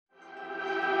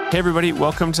Hey everybody,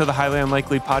 welcome to the Highly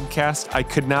Unlikely podcast. I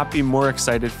could not be more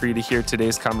excited for you to hear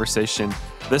today's conversation.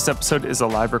 This episode is a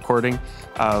live recording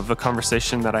of a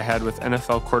conversation that I had with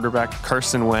NFL quarterback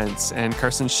Carson Wentz. And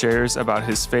Carson shares about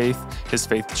his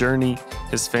faith journey,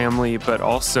 his family, but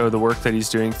also the work that he's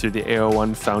doing through the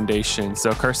A01 Foundation.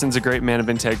 So Carson's a great man of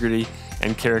integrity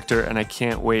and character, and I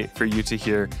can't wait for you to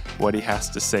hear what he has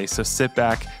to say. So sit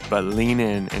back, but lean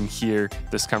in and hear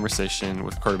this conversation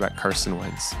with quarterback Carson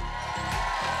Wentz.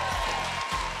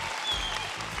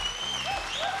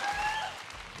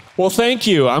 Well, thank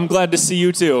you. I'm glad to see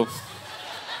you too.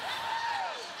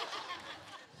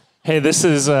 Hey, this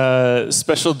is a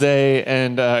special day,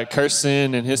 and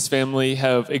Carson and his family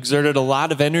have exerted a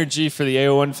lot of energy for the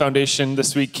A01 Foundation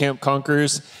this week. Camp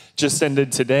Conquers just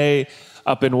ended today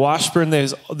up in Washburn.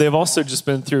 They've also just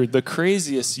been through the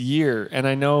craziest year, and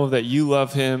I know that you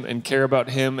love him and care about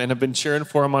him and have been cheering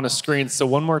for him on a screen. So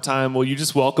one more time, will you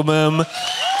just welcome him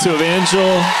to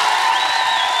Evangel?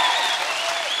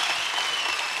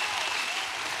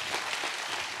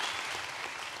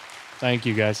 Thank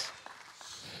you, guys.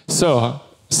 So,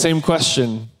 same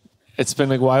question. It's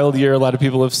been a wild year. A lot of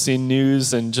people have seen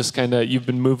news and just kind of, you've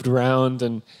been moved around.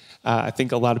 And I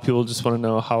think a lot of people just want to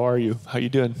know, how are you? How you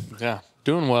doing? Yeah,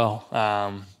 doing well.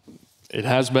 It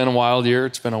has been a wild year.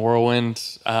 It's been a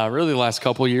whirlwind. Really the last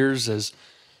couple of years, as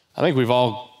I think we've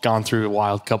all gone through a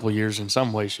wild couple of years in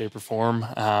some way, shape, or form.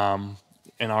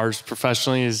 And ours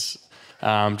professionally is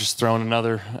just throwing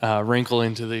another wrinkle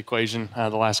into the equation the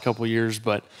last couple of years,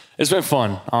 but it's been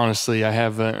fun, honestly. I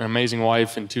have an amazing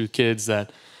wife and two kids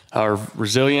that are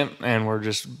resilient, and we're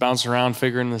just bouncing around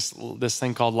figuring this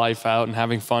thing called life out and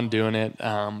having fun doing it.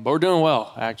 But we're doing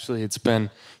well, actually. It's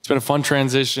been a fun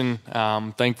transition.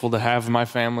 Thankful to have my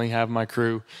family, have my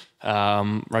crew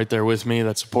right there with me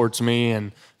that supports me,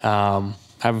 and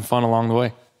having fun along the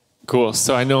way. Cool.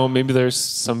 So I know maybe there's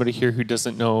somebody here who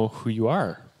doesn't know who you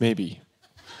are, maybe.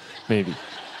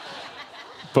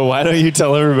 But why don't you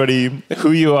tell everybody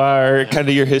who you are, kind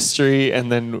of your history, and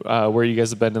then where you guys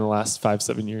have been in the last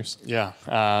 5-7 years? Yeah.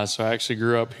 So I actually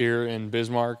grew up here in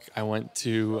Bismarck. I went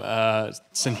to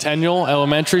Centennial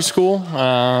Elementary School.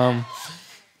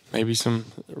 Maybe some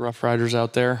Rough Riders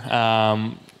out there.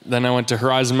 Then I went to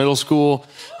Horizon Middle School.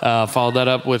 Followed that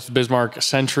up with Bismarck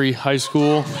Century High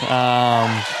School.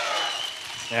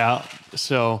 Yeah.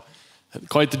 So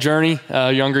quite the journey,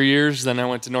 younger years. Then I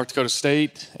went to North Dakota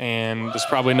State, and there's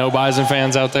probably no Bison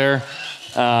fans out there.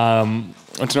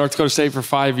 Went to North Dakota State for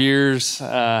 5 years,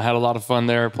 had a lot of fun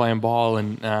there playing ball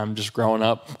and just growing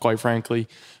up, quite frankly.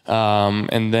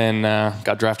 And then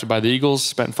got drafted by the Eagles,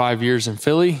 spent 5 years in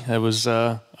Philly. It was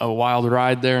a wild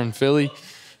ride there in Philly.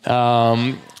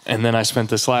 And then I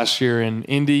spent this last year in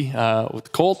Indy with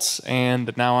the Colts,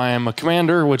 and now I am a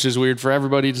Commander, which is weird for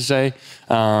everybody to say,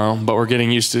 but we're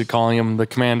getting used to calling them the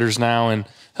Commanders now, and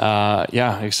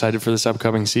yeah, excited for this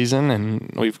upcoming season,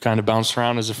 and we've kind of bounced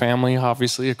around as a family,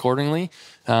 obviously, accordingly,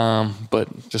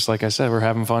 but just like I said, we're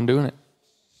having fun doing it.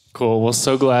 Cool. Well,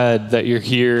 so glad that you're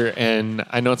here, and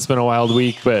I know it's been a wild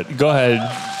week, but go ahead.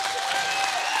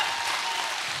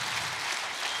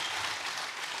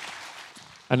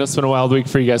 I know it's been a wild week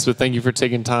for you guys, but thank you for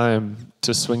taking time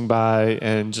to swing by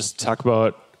and just talk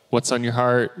about what's on your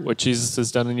heart, what Jesus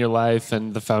has done in your life,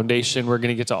 and the foundation. We're going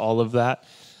to get to all of that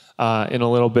in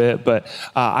a little bit. But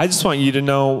I just want you to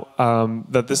know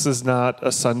that this is not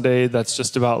a Sunday that's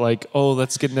just about like, oh,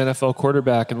 let's get an NFL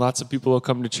quarterback, and lots of people will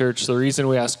come to church. The reason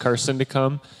we asked Carson to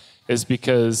come is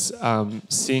because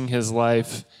seeing his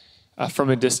life from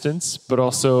a distance, but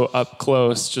also up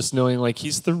close, just knowing like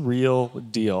he's the real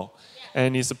deal.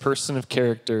 And he's a person of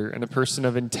character and a person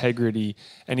of integrity,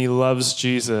 and he loves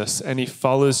Jesus, and he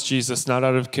follows Jesus not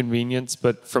out of convenience,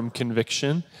 but from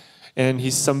conviction. And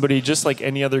he's somebody just like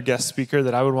any other guest speaker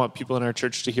that I would want people in our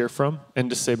church to hear from and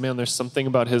to say, man, there's something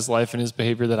about his life and his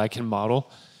behavior that I can model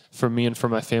for me and for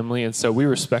my family. And so we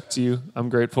respect you. I'm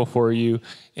grateful for you.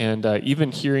 And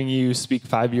even hearing you speak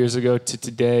 5 years ago to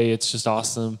today, it's just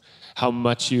awesome how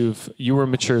much you were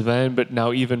mature then, but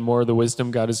now even more the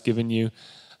wisdom God has given you.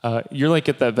 You're like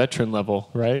at that veteran level,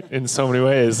 right? In so many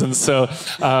ways. And so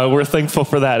we're thankful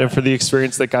for that and for the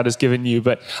experience that God has given you.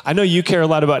 But I know you care a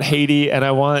lot about Haiti, and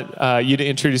I want you to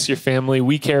introduce your family.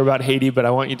 We care about Haiti, but I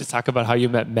want you to talk about how you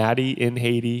met Maddie in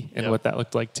Haiti and what that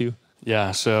looked like too. Yeah,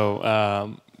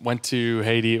 so went to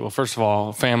Haiti. Well, first of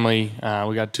all, family,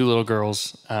 we got 2 little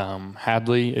girls.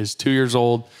 Hadley is 2 years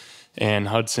old, and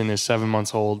Hudson is 7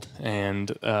 months old.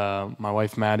 And my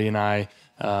wife, Maddie, and I,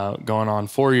 going on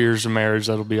 4 years of marriage.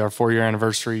 That'll be our 4-year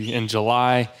anniversary in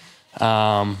July.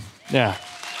 Yeah.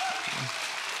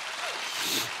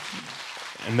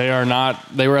 and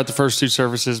they were at the first two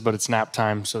services, but it's nap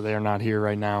time, so they are not here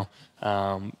right now.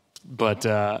 But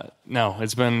no,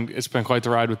 it's been quite the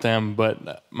ride with them.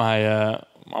 But my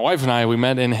wife and I, we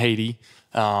met in Haiti.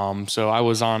 So I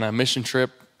was on a mission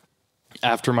trip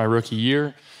after my rookie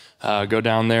year. Go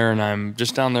down there, and I'm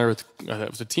just down there with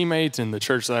a teammate in the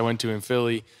church that I went to in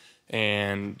Philly,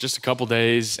 and just a couple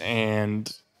days.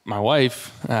 And my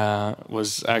wife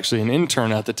was actually an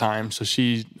intern at the time. So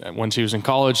when she was in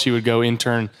college, she would go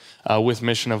intern with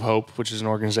Mission of Hope, which is an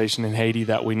organization in Haiti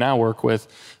that we now work with.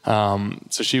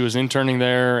 So she was interning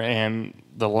there, and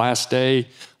the last day,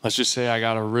 let's just say I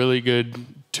got a really good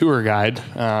tour guide.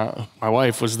 My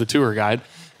wife was the tour guide.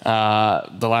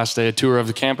 The last day, a tour of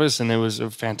the campus, and it was a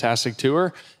fantastic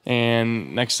tour.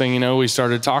 And next thing you know, we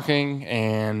started talking,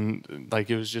 and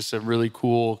it was just a really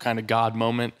cool kind of God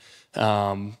moment.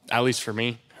 At least for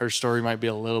me. Her story might be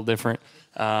a little different.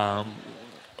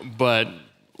 But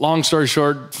long story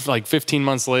short, 15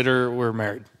 months later, we're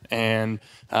married. And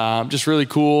just really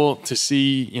cool to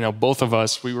see, both of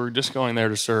us, we were just going there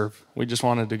to serve. We just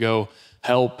wanted to go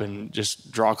help and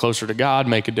just draw closer to God,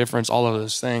 make a difference, all of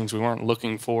those things. We weren't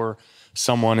looking for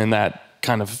someone in that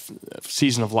kind of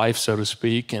season of life, so to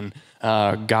speak. And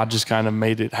God just kind of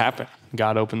made it happen.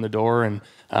 God opened the door, and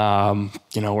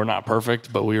we're not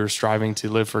perfect, but we were striving to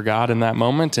live for God in that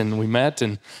moment, and we met,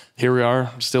 and here we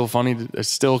are. Still funny. It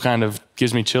still kind of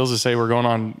gives me chills to say we're going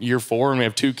on year 4, and we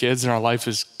have 2 kids, and our life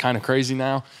is kind of crazy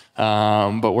now.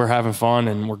 But we're having fun,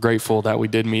 and we're grateful that we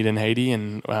did meet in Haiti,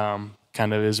 and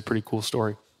kind of is a pretty cool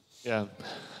story. Yeah.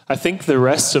 I think the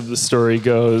rest of the story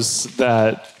goes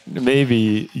that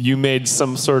maybe you made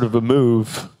some sort of a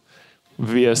move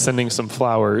via sending some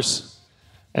flowers,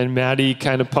 and Maddie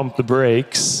kind of pumped the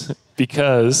brakes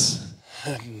because...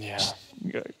 Yeah.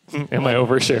 Am I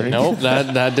oversharing? Nope,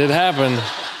 that did happen.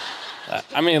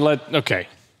 Okay.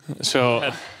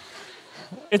 So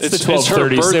it's the 12:30. It's her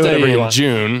birthday in want.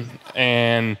 June,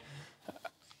 and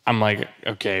I'm like,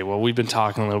 okay, well, we've been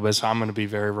talking a little bit, so I'm going to be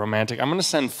very romantic. I'm going to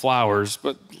send flowers,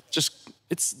 but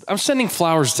I'm sending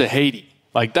flowers to Haiti.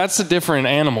 That's a different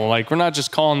animal. We're not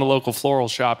just calling the local floral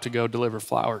shop to go deliver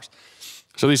flowers.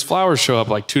 So these flowers show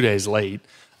up 2 days late.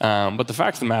 But the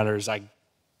fact of the matter is I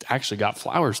actually got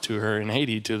flowers to her in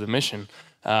Haiti to the mission.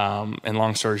 And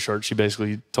long story short, she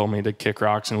basically told me to kick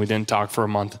rocks, and we didn't talk for a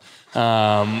month.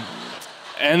 And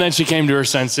then she came to her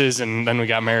senses, and then we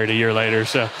got married a year later.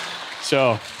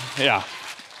 So yeah.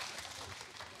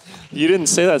 You didn't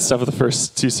say that stuff at the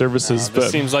first 2 services, but...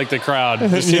 This seems like the crowd.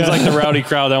 This seems like the rowdy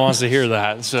crowd that wants to hear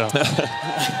that, so...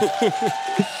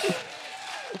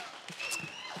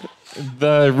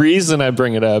 The reason I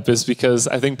bring it up is because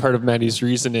I think part of Maddie's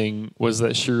reasoning was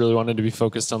that she really wanted to be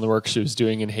focused on the work she was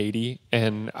doing in Haiti.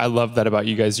 And I love that about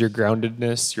you guys, your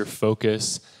groundedness, your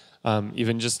focus,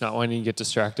 even just not wanting to get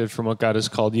distracted from what God has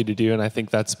called you to do. And I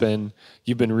think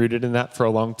you've been rooted in that for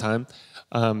a long time.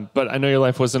 But I know your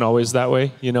life wasn't always that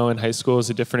way. In high school it was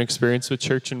a different experience with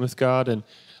church and with God. And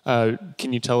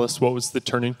can you tell us what was the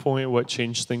turning point? What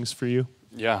changed things for you?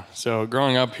 Yeah. So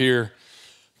growing up here,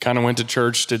 kind of went to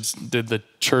church, did the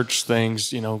church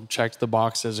things, checked the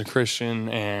box as a Christian.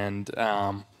 And,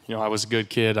 I was a good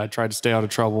kid. I tried to stay out of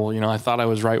trouble. I thought I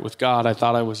was right with God. I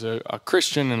thought I was a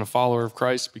Christian and a follower of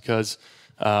Christ because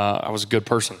I was a good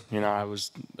person. I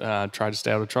was tried to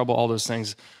stay out of trouble, all those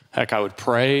things. Heck, I would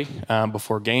pray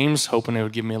before games, hoping it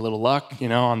would give me a little luck,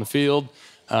 on the field,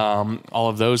 all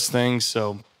of those things.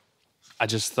 So I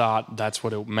just thought that's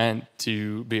what it meant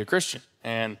to be a Christian.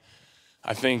 And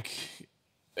I think,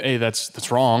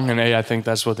 that's wrong. And I think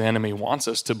that's what the enemy wants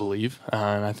us to believe.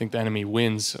 And I think the enemy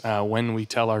wins when we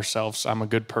tell ourselves, I'm a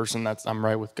good person, I'm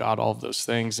right with God, all of those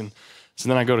things. And so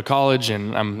then I go to college,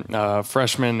 and I'm a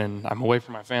freshman, and I'm away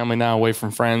from my family now, away from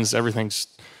friends. Everything's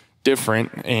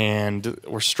different, and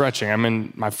we're stretching. I'm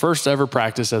in my first ever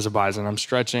practice as a Bison. I'm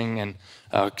stretching, and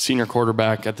a senior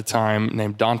quarterback at the time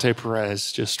named Dante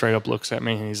Perez just straight up looks at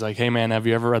me, and he's like, hey, man, have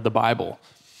you ever read the Bible?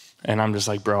 And I'm just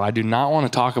like, bro, I do not want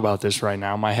to talk about this right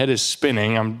now. My head is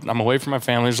spinning. I'm away from my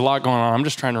family. There's a lot going on. I'm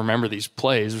just trying to remember these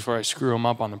plays before I screw them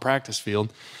up on the practice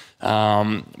field.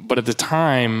 But at the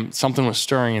time, something was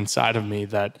stirring inside of me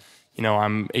that,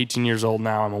 I'm 18 years old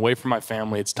now. I'm away from my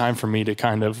family. It's time for me to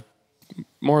kind of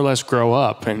more or less grow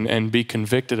up and be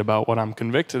convicted about what I'm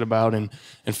convicted about and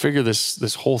figure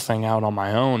this whole thing out on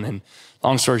my own. And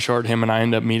long story short, him and I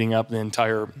end up meeting up the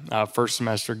entire first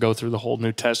semester, go through the whole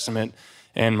New Testament,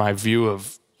 and my view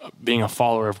of being a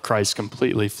follower of Christ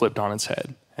completely flipped on its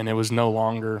head. And it was no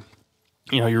longer,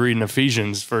 you're reading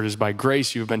Ephesians, for it is by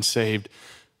grace you've been saved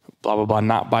blah, blah, blah,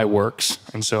 not by works.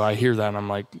 And so I hear that and I'm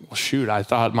like, well, shoot, I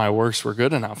thought my works were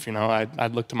good enough.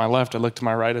 I'd look to my left, I'd look to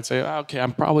my right, I'd say, okay,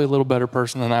 I'm probably a little better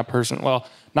person than that person. Well,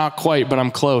 not quite, but I'm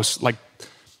close. Like,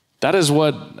 that is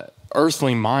what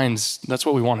earthly minds, that's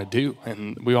what we want to do.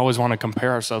 And we always want to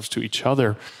compare ourselves to each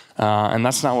other. And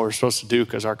that's not what we're supposed to do,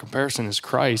 because our comparison is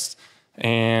Christ.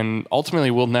 And ultimately,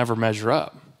 we'll never measure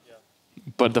up.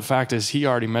 But the fact is, he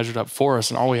already measured up for us,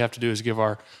 and all we have to do is give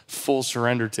our full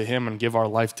surrender to him and give our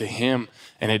life to him.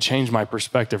 And it changed my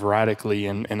perspective radically,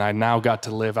 and I now got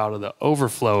to live out of the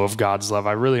overflow of God's love.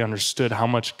 I really understood how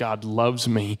much God loves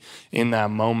me in that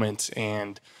moment.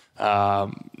 And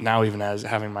now, even as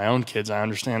having my own kids, I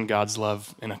understand God's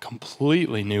love in a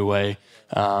completely new way,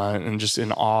 and just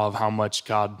in awe of how much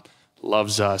God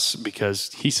loves us,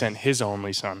 because he sent his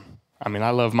only son. I mean,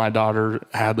 I love my daughters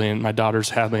Hadley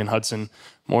and Hudson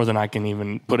more than I can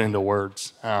even put into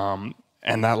words. And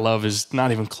that love is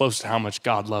not even close to how much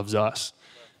God loves us.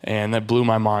 And that blew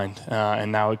my mind.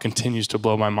 And now it continues to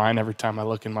blow my mind every time I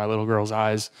look in my little girl's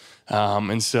eyes.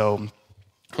 And so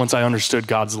once I understood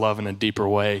God's love in a deeper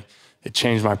way, it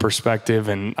changed my perspective.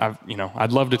 And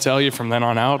I'd love to tell you from then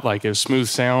on out, like, it was smooth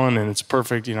sailing and it's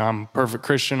perfect. I'm a perfect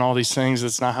Christian, all these things.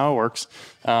 That's not how it works.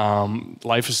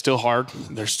 Life is still hard.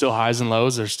 There's still highs and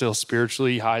lows. There's still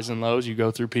spiritually highs and lows. You go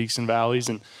through peaks and valleys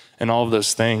and all of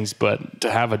those things. But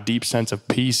to have a deep sense of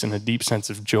peace and a deep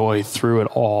sense of joy through it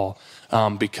all,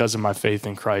 because of my faith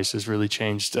in Christ, has really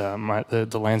changed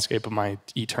the landscape of my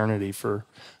eternity for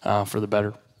the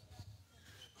better.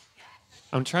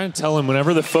 I'm trying to tell him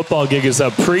whenever the football gig is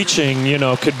up, preaching,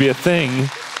 could be a thing.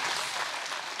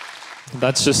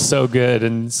 That's just so good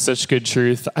and such good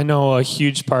truth. I know a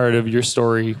huge part of your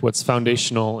story, what's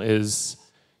foundational, is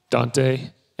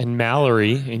Dante and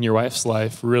Mallory in your wife's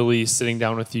life really sitting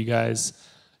down with you guys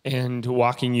and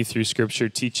walking you through Scripture,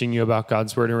 teaching you about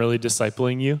God's Word, and really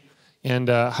discipling you. And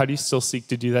how do you still seek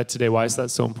to do that today? Why is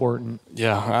that so important?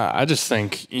 Yeah, I just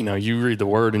think, you read the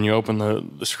Word and you open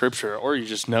the Scripture, or you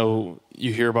just know,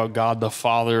 you hear about God the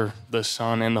Father, the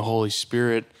Son, and the Holy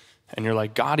Spirit, and you're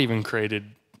like, God even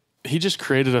he just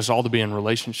created us all to be in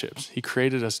relationships. He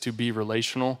created us to be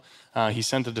relational. He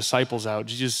sent the disciples out.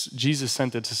 Jesus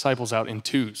sent the disciples out in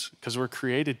twos, because we're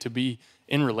created to be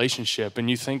in relationship.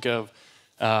 And you think of,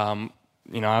 I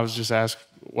was just asked,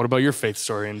 what about your faith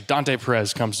story? And Dante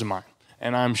Perez comes to mind.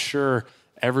 And I'm sure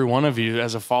every one of you,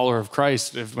 as a follower of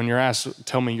Christ, when you're asked,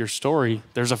 tell me your story,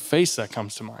 there's a face that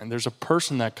comes to mind. There's a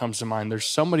person that comes to mind. There's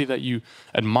somebody that you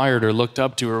admired or looked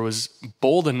up to, or was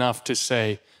bold enough to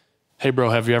say, hey,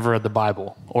 bro, have you ever read the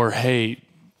Bible? Or, hey,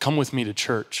 come with me to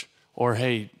church. Or,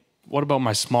 hey, what about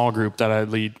my small group that I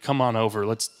lead? Come on over.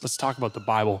 Let's talk about the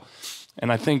Bible.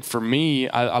 And I think for me,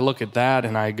 I look at that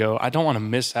and I go, I don't want to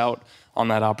miss out on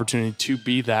that opportunity to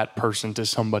be that person to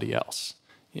somebody else.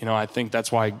 I think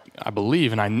that's why I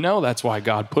believe, and I know that's why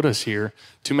God put us here,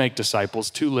 to make disciples,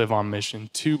 to live on mission,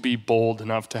 to be bold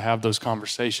enough to have those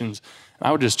conversations. And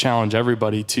I would just challenge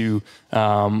everybody to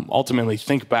ultimately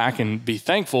think back and be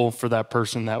thankful for that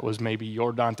person that was maybe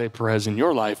your Dante Perez in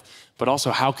your life, but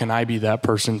also, how can I be that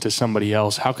person to somebody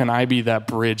else? How can I be that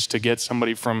bridge to get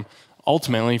somebody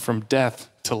ultimately from death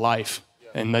to life?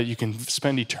 And that you can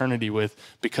spend eternity with,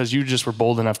 because you just were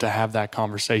bold enough to have that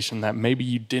conversation that maybe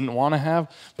you didn't want to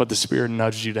have, but the Spirit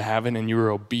nudged you to have it and you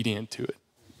were obedient to it.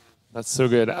 That's so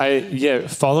good.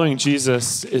 Following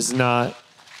Jesus is not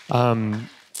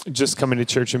just coming to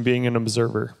church and being an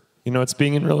observer. It's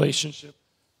being in relationship.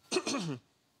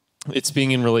 It's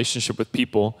being in relationship with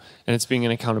people, and it's being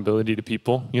an accountability to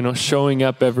people. Showing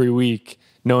up every week,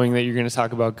 knowing that you're going to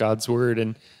talk about God's Word.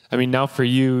 And now for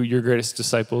you, your greatest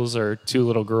disciples are two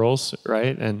little girls,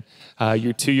 right? And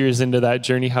you're 2 years into that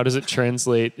journey. How does it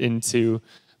translate into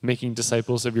making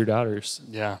disciples of your daughters?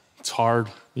 Yeah, it's hard.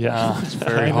 Yeah, it's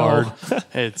very hard.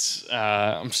 It's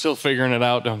I'm still figuring it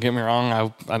out. Don't get me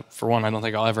wrong. I for one, I don't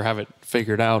think I'll ever have it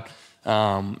figured out.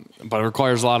 But it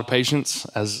requires a lot of patience,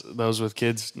 as those with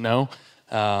kids know.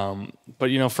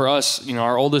 But for us,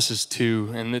 our oldest is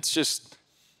 2, and it's just,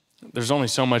 there's only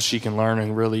so much she can learn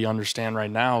and really understand right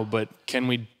now, but can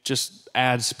we just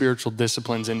add spiritual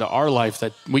disciplines into our life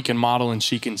that we can model and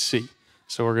she can see?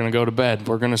 So we're going to go to bed.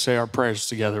 We're going to say our prayers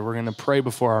together. We're going to pray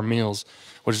before our meals,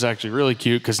 which is actually really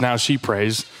cute, because now she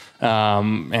prays,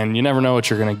 and you never know what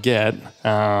you're going to get.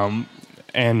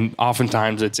 And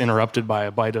oftentimes it's interrupted by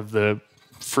a bite of the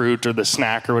fruit or the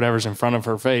snack or whatever's in front of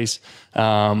her face.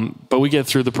 But we get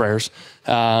through the prayers.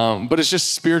 But it's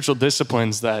just spiritual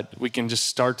disciplines that we can just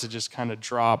start to just kind of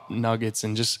drop nuggets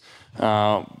and just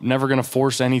never going to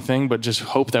force anything, but just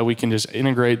hope that we can just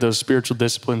integrate those spiritual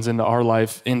disciplines into our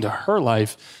life, into her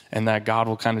life, and that God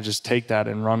will kind of just take that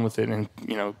and run with it and,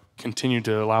 continue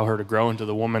to allow her to grow into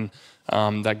the woman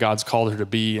that God's called her to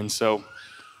be. And so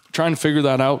trying to figure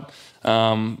that out.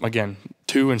 Again,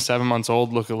 2 and 7 months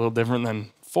old look a little different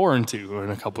than 4 and 2 in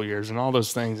a couple of years and all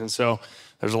those things. And so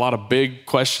there's a lot of big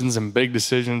questions and big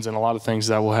decisions and a lot of things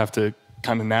that we'll have to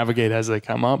kind of navigate as they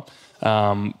come up,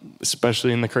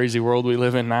 especially in the crazy world we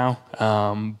live in now.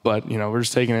 But, we're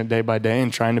just taking it day by day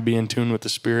and trying to be in tune with the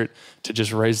Spirit to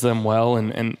just raise them well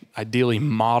and ideally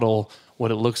model what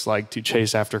it looks like to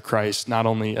chase after Christ, not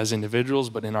only as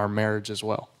individuals, but in our marriage as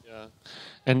well. Yeah.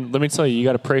 And let me tell you, you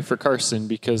got to pray for Carson,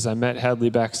 because I met Hadley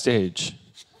backstage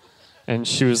and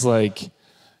she was like,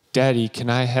 Daddy, can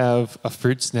I have a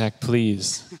fruit snack,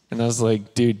 please? And I was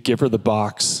like, dude, give her the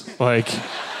box. Like,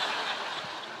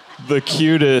 the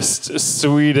cutest,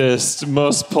 sweetest,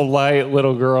 most polite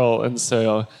little girl. And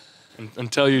so...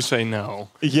 Until you say no.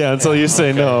 Yeah, until you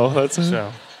say no. That's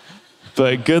so.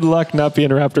 But good luck not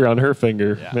being wrapped around her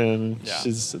finger, man. Yeah.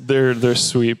 They're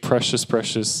sweet, precious,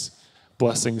 precious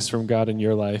blessings from God in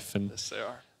your life. And yes, they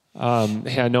are.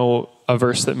 Hey, I know a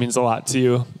verse that means a lot to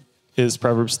you is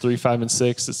Proverbs 3, 5, and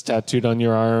 6. It's tattooed on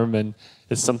your arm, and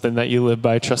it's something that you live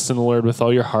by. Trust in the Lord with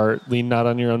all your heart. Lean not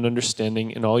on your own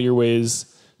understanding. In all your ways,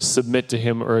 submit to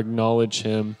him or acknowledge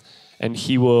him, and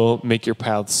he will make your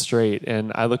path straight.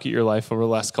 And I look at your life over the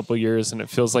last couple of years, and it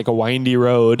feels like a windy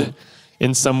road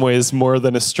in some ways more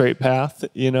than a straight path,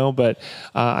 but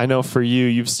I know for you,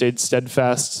 you've stayed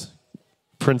steadfast,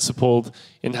 principled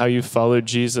in how you've followed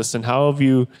Jesus. And how have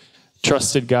you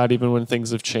trusted God even when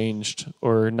things have changed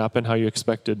or not been how you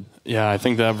expected? Yeah, I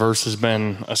think that verse has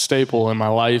been a staple in my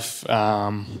life.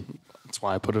 That's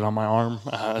why I put it on my arm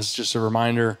as just a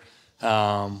reminder,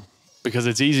 because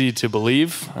it's easy to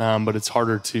believe, but it's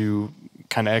harder to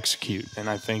kind of execute. And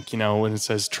I think, when it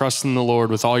says trust in the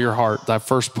Lord with all your heart, that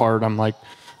first part, I'm like,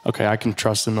 okay, I can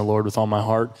trust in the Lord with all my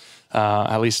heart.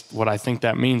 At least what I think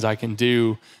that means I can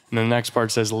do. And the next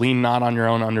part says, lean not on your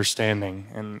own understanding.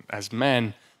 And as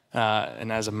men,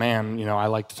 and as a man, I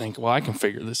like to think, well, I can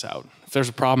figure this out. If there's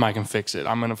a problem, I can fix it.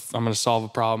 I'm gonna solve a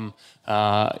problem.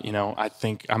 I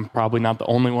think I'm probably not the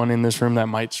only one in this room that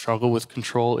might struggle with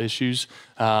control issues,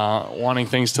 wanting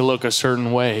things to look a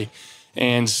certain way.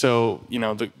 And so,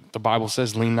 the Bible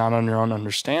says, lean not on your own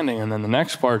understanding. And then the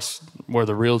next part's where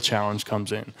the real challenge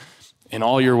comes in. In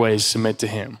all your ways, submit to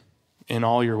him. In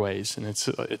all your ways. And it's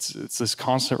this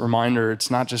constant reminder. It's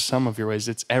not just some of your ways.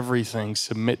 It's everything.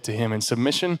 Submit to him. And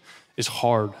submission is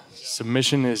hard.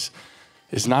 Submission is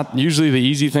not usually the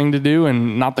easy thing to do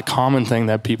and not the common thing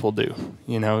that people do,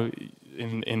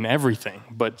 in everything.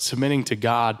 But submitting to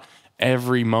God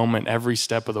every moment, every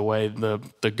step of the way,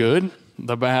 the good,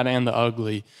 the bad, and the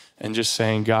ugly, and just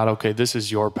saying, God, okay, this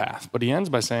is your path. But he ends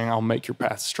by saying, I'll make your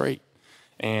path straight.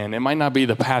 And it might not be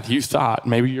the path you thought.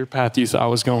 Maybe your path you thought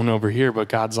was going over here, but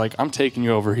God's like, I'm taking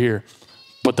you over here.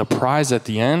 But the prize at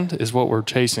the end is what we're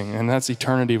chasing, and that's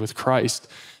eternity with Christ.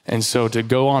 And so to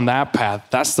go on that path,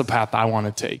 that's the path I want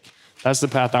to take. That's the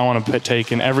path I want to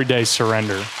take in everyday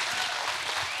surrender.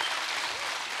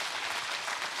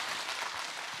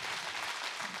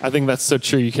 I think that's so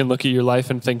true. You can look at your life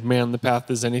and think, man, the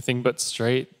path is anything but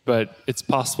straight, but it's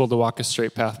possible to walk a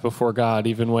straight path before God,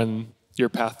 even when your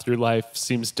path through life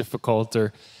seems difficult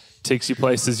or takes you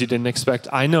places you didn't expect.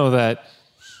 I know that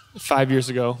 5 years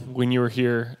ago when you were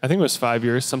here, I think it was 5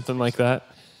 years, something like that,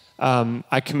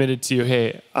 I committed to you,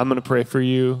 hey, I'm going to pray for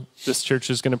you. This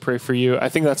church is going to pray for you. I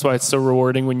think that's why it's so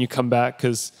rewarding when you come back,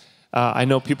 because I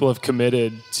know people have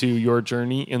committed to your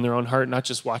journey in their own heart, not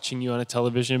just watching you on a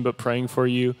television, but praying for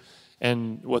you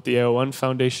and what the A01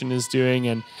 Foundation is doing.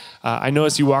 And I know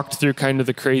as you walked through kind of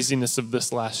the craziness of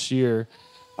this last year,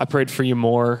 I prayed for you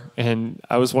more. And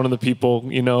I was one of the people,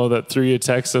 that threw you a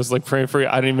text. I was like praying for you.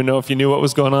 I didn't even know if you knew what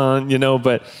was going on,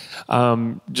 but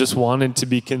just wanted to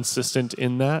be consistent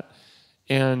in that.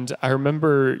 And I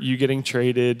remember you getting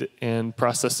traded and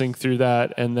processing through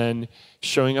that, and then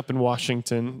showing up in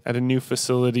Washington at a new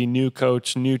facility, new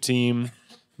coach, new team.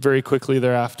 Very quickly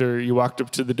thereafter, you walked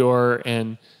up to the door,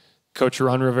 and Coach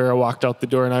Ron Rivera walked out the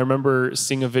door. And I remember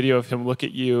seeing a video of him look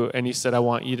at you, and he said, I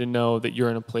want you to know that you're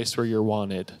in a place where you're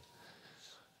wanted.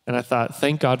 And I thought,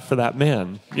 thank God for that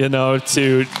man,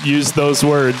 to use those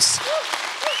words.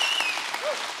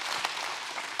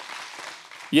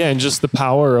 Yeah, and just the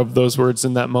power of those words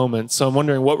in that moment. So I'm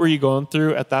wondering, what were you going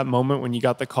through at that moment when you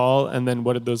got the call, and then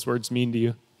what did those words mean to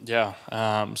you? Yeah.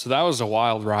 So that was a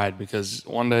wild ride because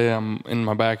one day I'm in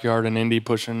my backyard in Indy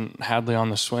pushing Hadley on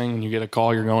the swing, and you get a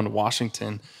call you're going to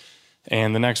Washington.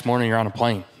 And the next morning you're on a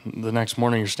plane. The next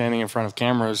morning you're standing in front of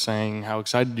cameras saying how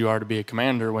excited you are to be a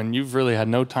commander when you've really had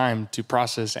no time to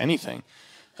process anything.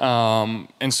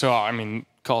 And so, I mean,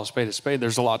 call a spade a spade.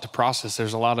 There's a lot to process.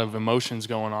 There's a lot of emotions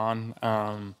going on.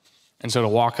 And so to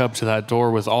walk up to that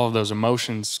door with all of those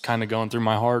emotions kind of going through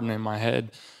my heart and in my head,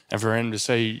 and for him to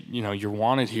say, you know, you're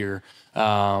wanted here,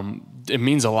 it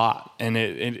means a lot. And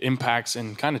it impacts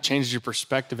and kind of changes your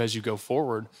perspective as you go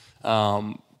forward.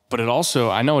 But it also,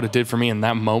 I know what it did for me in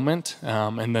that moment,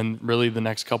 and then really the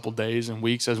next couple days and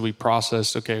weeks as we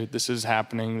processed, okay, this is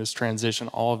happening, this transition,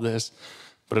 all of this.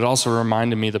 But it also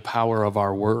reminded me the power of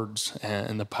our words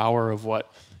and the power of what,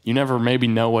 you never maybe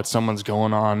know what someone's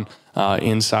going on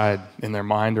inside in their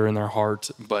mind or in their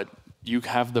heart, but you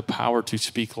have the power to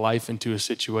speak life into a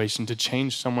situation, to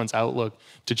change someone's outlook,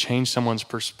 to change someone's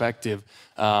perspective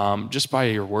just by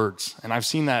your words. And I've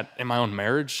seen that in my own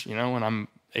marriage, you know, when I'm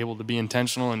able to be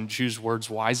intentional and choose words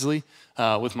wisely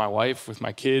with my wife, with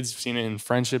my kids. I've seen it in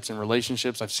friendships and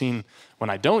relationships. I've seen when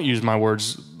I don't use my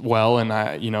words well, and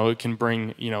it can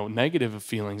bring, negative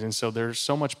feelings. And so there's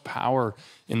so much power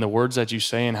in the words that you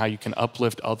say and how you can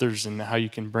uplift others and how you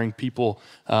can bring people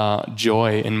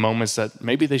joy in moments that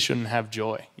maybe they shouldn't have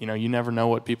joy. You never know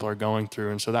what people are going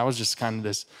through. And so that was just kind of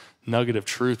this nugget of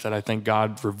truth that I think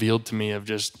God revealed to me of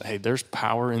just, hey, there's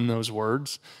power in those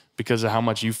words because of how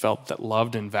much you felt that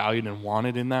loved and valued and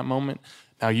wanted in that moment.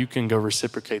 Now you can go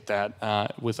reciprocate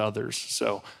that with others.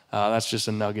 So that's just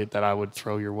a nugget that I would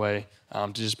throw your way,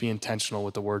 to just be intentional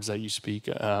with the words that you speak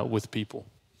with people.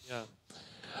 Yeah.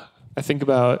 I think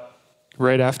about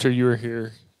right after you were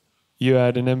here, you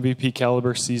had an MVP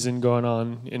caliber season going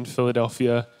on in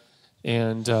Philadelphia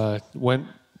and went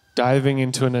diving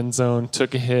into an end zone,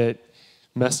 took a hit,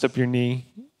 messed up your knee,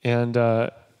 and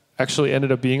actually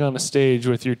ended up being on a stage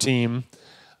with your team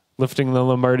lifting the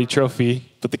Lombardi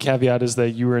trophy. But the caveat is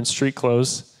that you were in street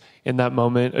clothes in that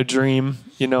moment, a dream,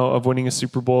 of winning a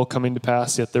Super Bowl coming to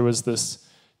pass, yet there was this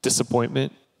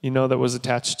disappointment, that was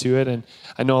attached to it. And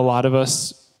I know a lot of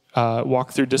us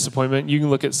walk through disappointment. You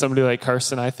can look at somebody like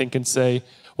Carson, I think, and say,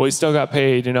 well, he still got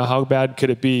paid. How bad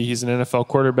could it be? He's an NFL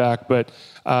quarterback. But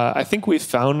I think we've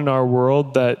found in our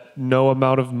world that no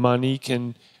amount of money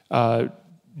can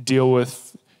deal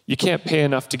with. You can't pay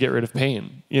enough to get rid of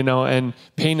pain, and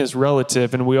pain is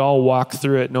relative, and we all walk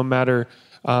through it no matter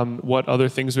what other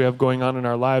things we have going on in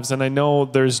our lives. And I know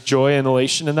there's joy and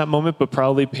elation in that moment, but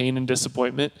probably pain and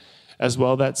disappointment as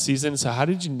well that season. So how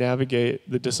did you navigate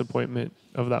the disappointment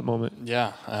of that moment?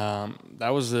 Yeah, that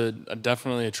was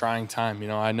definitely a trying time.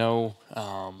 I know,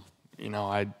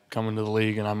 I'd come into the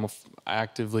league and I'm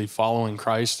actively following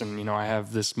Christ, and, I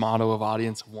have this motto of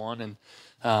audience of one, and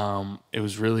it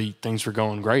was really, things were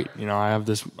going great.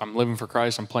 I'm living for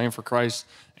Christ, I'm playing for Christ,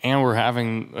 and we're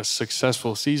having a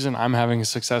successful season. I'm having a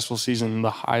successful season. The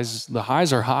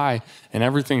highs are high and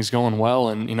everything's going well.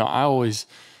 And, I always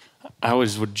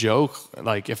would joke,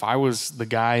 like if I was the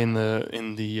guy on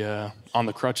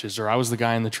the crutches, or I was the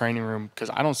guy in the training room,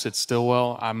 because I don't sit still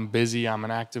well. I'm busy, I'm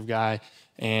an active guy.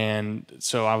 And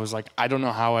so I was like, I don't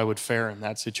know how I would fare in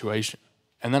that situation.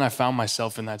 And then I found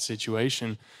myself in that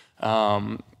situation.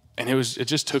 And it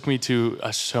just took me to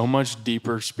a so much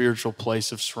deeper spiritual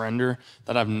place of surrender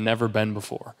that I've never been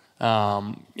before.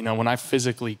 When I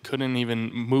physically couldn't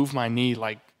even move my knee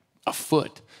like a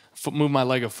foot, move my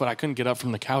leg a foot. I couldn't get up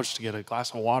from the couch to get a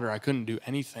glass of water. I couldn't do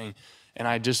anything. And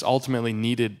I just ultimately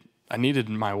needed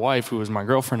my wife, who was my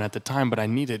girlfriend at the time, but I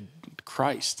needed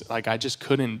Christ. Like I just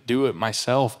couldn't do it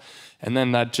myself. And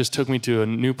then that just took me to a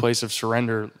new place of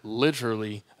surrender,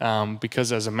 literally,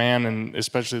 because as a man, and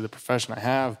especially the profession I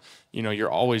have, you're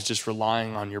always just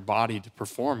relying on your body to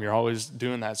perform. You're always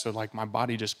doing that. So like my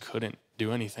body just couldn't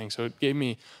do anything. So it gave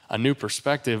me a new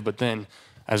perspective. But then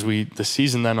as the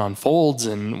season then unfolds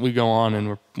and we go on and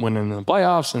we're winning the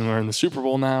playoffs and we're in the Super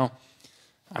Bowl now.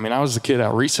 I mean, I was the kid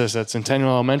at recess at Centennial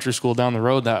Elementary School down the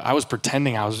road that I was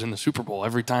pretending I was in the Super Bowl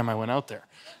every time I went out there.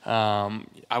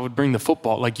 I would bring the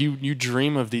football. Like you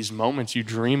dream of these moments, you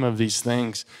dream of these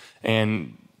things,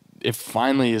 and it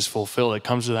finally is fulfilled. It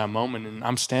comes to that moment, and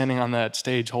I'm standing on that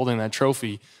stage holding that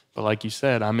trophy. But like you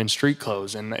said, I'm in street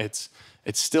clothes, and it's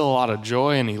still a lot of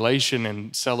joy and elation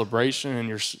and celebration, and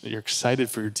you're excited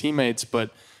for your teammates,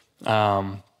 but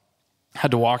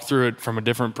had to walk through it from a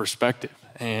different perspective,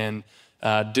 and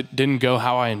didn't go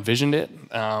how I envisioned it.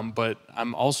 But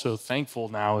I'm also thankful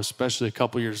now, especially a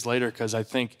couple years later, because I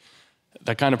think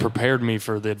that kind of prepared me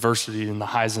for the adversity and the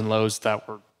highs and lows that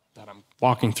I'm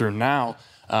walking through now.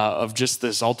 of just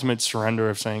this ultimate surrender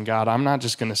of saying, God, I'm not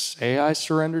just going to say I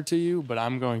surrender to you, but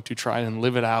I'm going to try and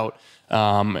live it out.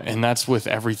 And that's with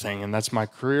everything. And that's my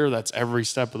career. That's every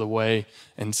step of the way.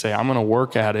 And say, I'm going to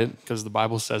work at it, because the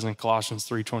Bible says in Colossians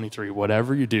 3:23,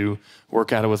 whatever you do,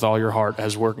 work at it with all your heart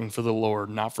as working for the Lord,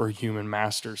 not for a human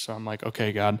master. So I'm like,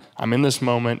 okay, God, I'm in this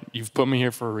moment. You've put me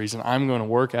here for a reason. I'm going to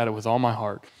work at it with all my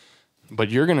heart. But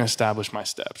you're going to establish my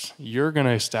steps. You're going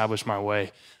to establish my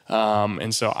way.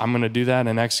 And so I'm going to do that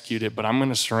and execute it, but I'm going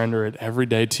to surrender it every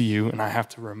day to you. And I have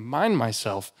to remind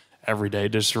myself every day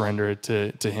to surrender it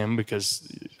to him, because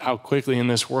how quickly in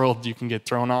this world you can get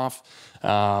thrown off.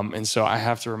 And so I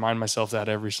have to remind myself that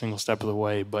every single step of the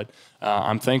way. But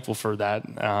I'm thankful for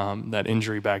that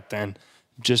injury back then,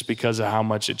 just because of how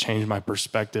much it changed my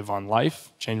perspective on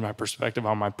life, changed my perspective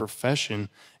on my profession,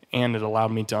 and it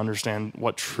allowed me to understand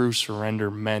what true surrender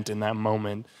meant in that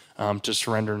moment, to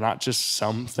surrender not just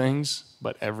some things,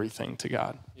 but everything to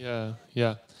God. Yeah,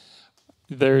 yeah.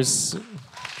 There's...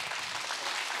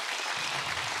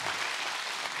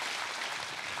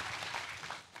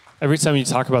 Every time you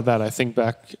talk about that, I think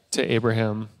back to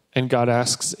Abraham, and God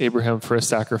asks Abraham for a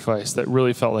sacrifice that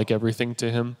really felt like everything to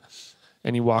him.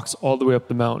 And he walks all the way up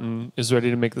the mountain, is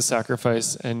ready to make the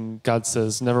sacrifice, and God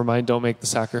says, never mind, don't make the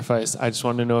sacrifice. I just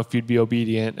want to know if you'd be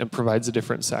obedient, and provides a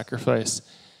different sacrifice.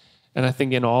 And I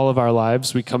think in all of our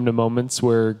lives, we come to moments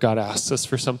where God asks us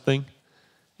for something,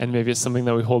 and maybe it's something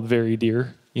that we hold very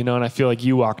dear, and I feel like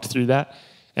you walked through that.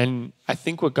 And I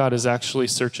think what God is actually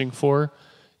searching for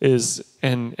is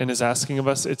asking of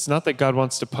us, it's not that God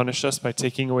wants to punish us by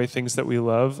taking away things that we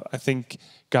love. I think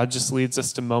God just leads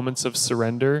us to moments of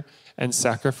surrender and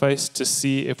sacrifice to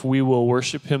see if we will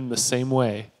worship him the same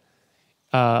way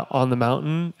on the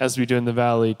mountain as we do in the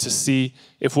valley, to see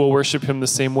if we'll worship him the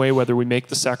same way, whether we make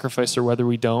the sacrifice or whether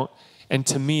we don't. And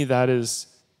to me, that is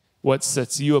what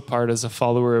sets you apart as a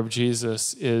follower of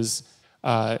Jesus. Is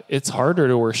it's harder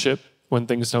to worship when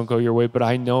things don't go your way, but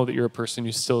I know that you're a person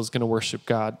who still is going to worship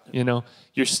God.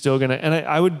 You're still going to, and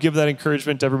I would give that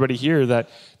encouragement to everybody here, that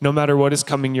no matter what is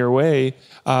coming your way,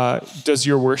 does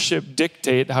your worship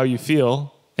dictate how you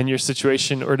feel and your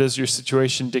situation, or does your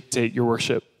situation dictate your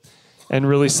worship? And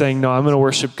really saying, no, I'm going to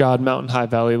worship God mountain high,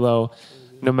 valley low,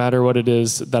 no matter what it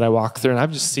is that I walk through. And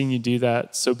I've just seen you do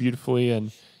that so beautifully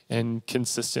and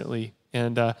consistently.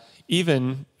 And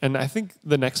and I think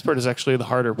the next part is actually the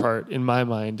harder part in my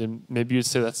mind, and maybe you'd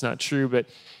say that's not true, but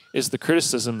is the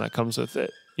criticism that comes with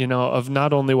it, of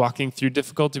not only walking through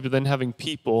difficulty, but then having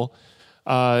people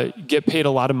get paid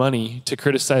a lot of money to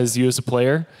criticize you as a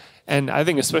player. And I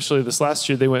think especially this last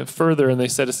year, they went further and they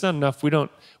said, it's not enough.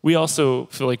 We also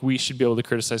feel like we should be able to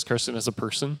criticize Carson as a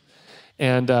person,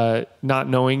 and not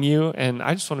knowing you. And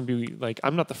I just want to be like,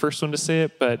 I'm not the first one to say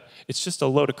it, but it's just a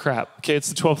load of crap. Okay, it's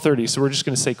the 12:30, so we're just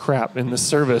going to say crap in this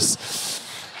service.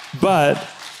 But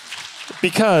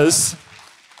because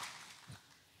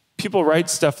people write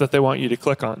stuff that they want you to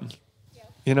click on,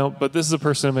 but this is a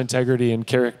person of integrity and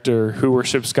character who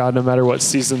worships God no matter what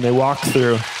season they walk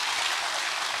through.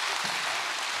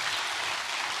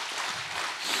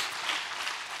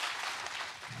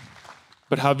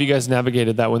 But how have you guys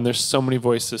navigated that when there's so many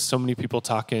voices, so many people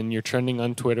talking, you're trending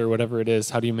on Twitter, whatever it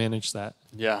is? How do you manage that?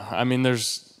 Yeah, I mean,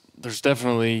 there's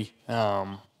definitely a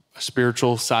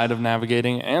spiritual side of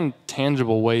navigating, and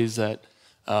tangible ways that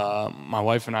my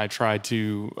wife and I try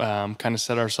to kind of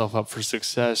set ourselves up for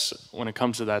success when it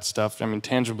comes to that stuff. I mean,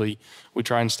 tangibly, we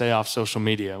try and stay off social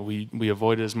media. We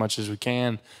avoid it as much as we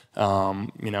can.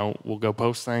 We'll go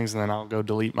post things, and then I'll go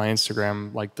delete my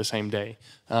Instagram like the same day.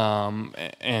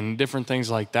 And different things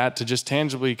like that, to just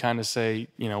tangibly kind of say,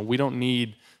 we don't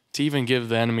need to even give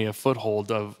the enemy a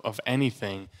foothold of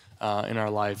anything in our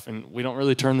life. And we don't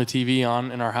really turn the TV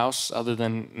on in our house, other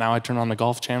than now I turn on the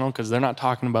golf channel, because they're not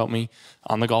talking about me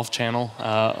on the golf channel.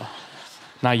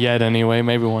 Not yet anyway,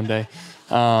 maybe one day.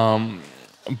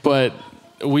 But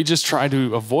we just try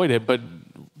to avoid it. But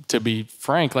to be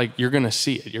frank, like, you're going to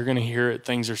see it. You're going to hear it.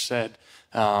 Things are said.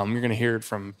 You're going to hear it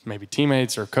from maybe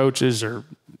teammates or coaches or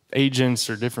agents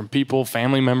or different people,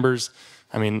 family members.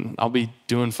 I mean, I'll be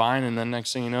doing fine, and then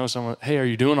next thing you know, someone, hey, are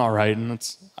you doing all right?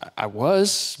 And I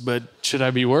was, but should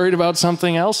I be worried about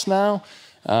something else now?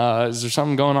 Is there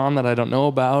something going on that I don't know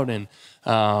about? And,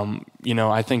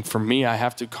 I think for me, I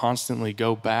have to constantly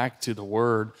go back to the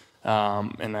Word,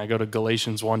 and I go to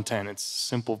Galatians 1:10. It's a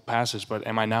simple passage, but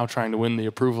am I now trying to win the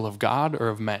approval of God or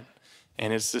of men?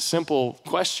 And it's a simple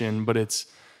question, but it's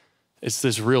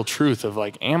this real truth of,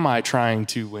 like, am I trying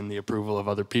to win the approval of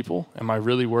other people? Am I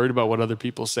really worried about what other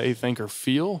people say, think, or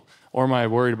feel? Or am I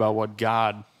worried about what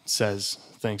God says,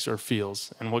 thinks, or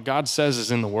feels. And what God says is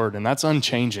in the Word, and that's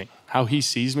unchanging. How he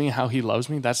sees me, how he loves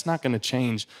me, that's not going to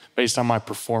change based on my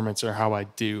performance or how I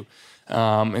do.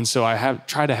 And so I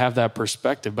try to have that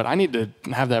perspective, but I need to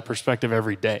have that perspective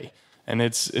every day. And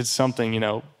it's something,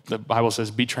 the Bible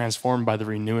says, be transformed by the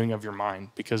renewing of your mind,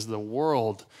 because the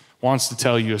world wants to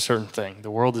tell you a certain thing.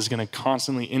 The world is going to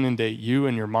constantly inundate you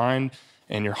and your mind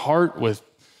and your heart with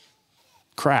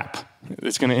crap.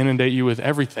 It's going to inundate you with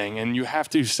everything. And you have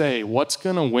to say, what's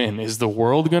going to win? Is the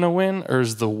world going to win, or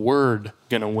is the Word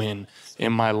going to win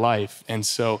in my life? And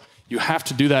so you have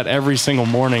to do that every single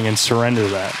morning and surrender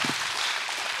that.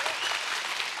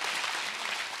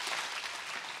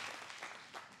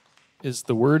 Is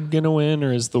the Word going to win,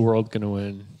 or is the world going to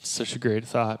win? Such a great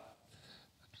thought.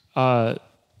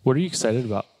 What are you excited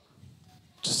about?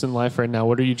 Just in life right now,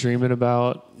 what are you dreaming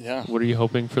about? Yeah. What are you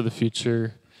hoping for the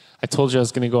future? I told you I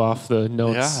was going to go off the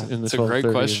notes in the 12:30. It's a great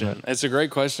question. It's a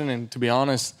great question, and to be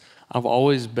honest, I've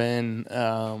always been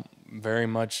very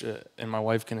much, and my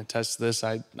wife can attest to this,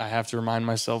 I have to remind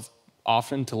myself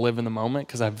often to live in the moment,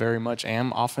 because I very much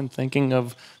am often thinking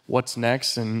of what's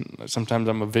next, and sometimes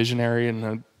I'm a visionary in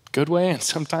a good way, and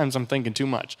sometimes I'm thinking too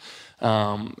much.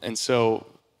 And so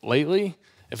lately,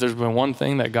 if there's been one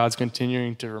thing that God's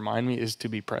continuing to remind me, is to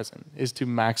be present, is to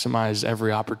maximize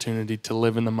every opportunity to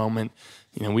live in the moment.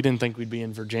 We didn't think we'd be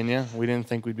in Virginia. We didn't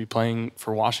think we'd be playing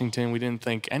for Washington. We didn't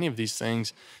think any of these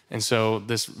things. And so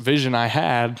this vision I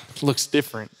had looks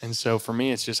different. And so for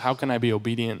me, it's just, how can I be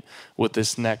obedient with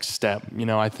this next step?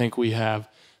 I think we have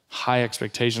high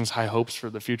expectations, high hopes for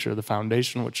the future of the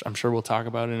foundation, which I'm sure we'll talk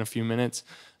about in a few minutes,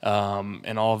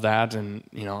 and all of that. And,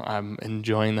 I'm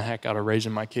enjoying the heck out of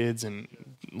raising my kids and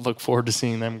look forward to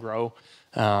seeing them grow,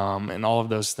 and all of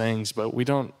those things. But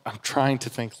I'm trying to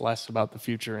think less about the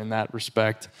future in that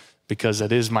respect, because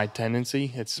that is my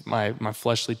tendency. It's my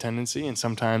fleshly tendency. And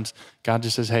sometimes God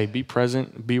just says, hey, be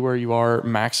present, be where you are,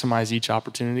 maximize each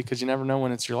opportunity, because you never know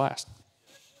when it's your last.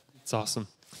 It's awesome.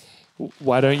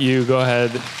 Why don't you go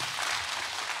ahead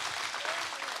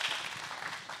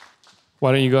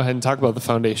and talk about the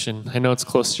foundation? I know it's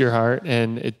close to your heart,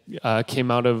 and it came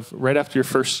out of right after your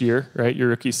first year, right? Your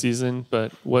rookie season.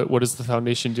 But what is the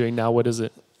foundation doing now? What is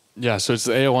it? Yeah, so it's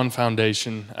the A01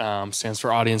 Foundation, stands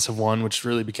for Audience of One, which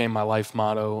really became my life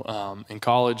motto in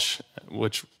college,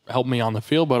 which helped me on the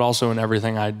field, but also in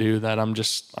everything I do, that I'm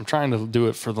trying to do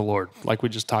it for the Lord. Like we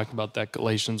just talked about, that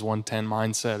Galatians 1:10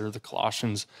 mindset, or the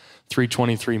Colossians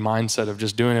 3:23 mindset of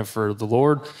just doing it for the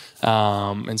Lord.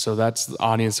 And so that's the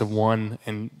Audience of One,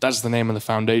 and that's the name of the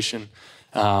foundation,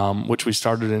 which we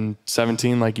started in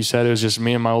 2017. Like you said, it was just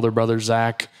me and my older brother,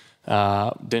 Zach.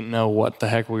 Didn't know what the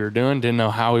heck we were doing, didn't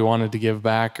know how we wanted to give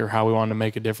back or how we wanted to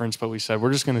make a difference, but we said,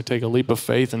 we're just going to take a leap of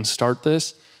faith and start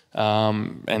this.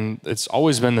 And it's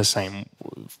always been the same.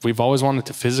 We've always wanted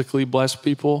to physically bless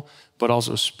people, but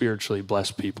also spiritually bless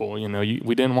people.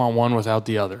 We didn't want one without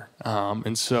the other.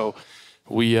 And so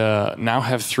we now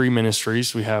have 3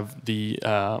 ministries. We have the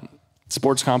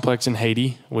sports complex in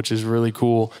Haiti, which is really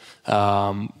cool.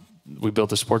 We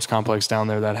built a sports complex down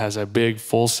there that has a big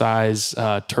full-size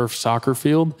turf soccer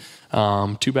field,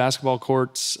 2 basketball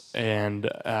courts, and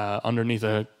underneath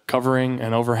a covering,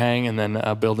 an overhang, and then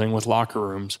a building with locker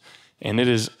rooms. And it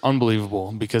is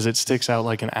unbelievable, because it sticks out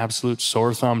like an absolute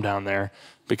sore thumb down there,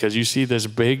 because you see this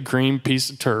big green piece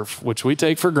of turf, which we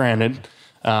take for granted,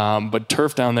 but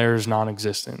turf down there is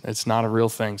non-existent. It's not a real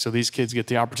thing. So these kids get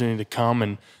the opportunity to come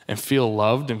and feel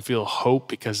loved and feel hope,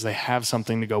 because they have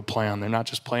something to go play on. They're not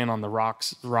just playing on the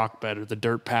rock bed or the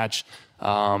dirt patch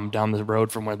down the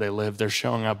road from where they live. They're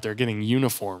showing up. They're getting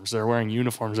uniforms. They're wearing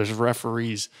uniforms. There's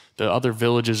referees. The other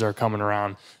villages are coming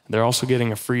around. They're also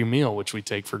getting a free meal, which we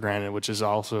take for granted, which is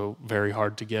also very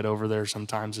hard to get over there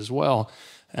sometimes as well.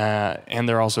 And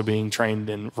they're also being trained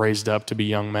and raised up to be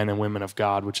young men and women of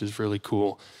God, which is really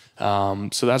cool.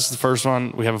 So that's the first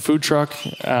one. We have a food truck.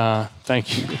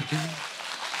 Thank you.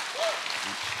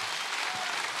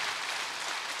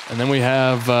 And then we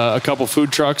have a couple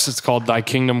food trucks. It's called Thy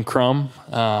Kingdom Crumb,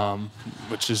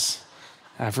 which is,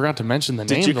 I forgot to mention the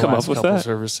name. Did you come up with that?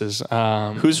 Services.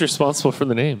 Who's responsible for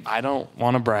the name? I don't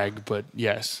want to brag, but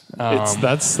yes.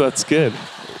 That's good.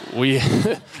 We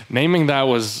naming that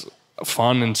was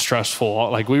fun and stressful.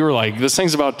 Like we were like, this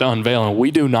thing's about to unveil, and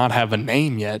we do not have a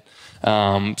name yet.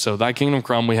 So Thy Kingdom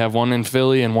Come, we have one in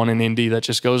Philly and one in Indy that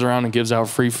just goes around and gives out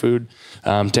free food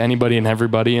to anybody and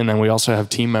everybody. And then we also have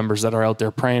team members that are out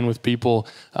there praying with people,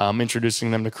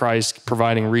 introducing them to Christ,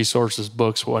 providing resources,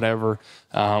 books, whatever,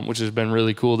 which has been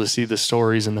really cool to see the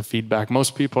stories and the feedback.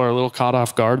 Most people are a little caught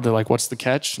off guard. They're like, what's the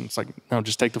catch? And it's like, no,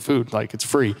 just take the food. Like, it's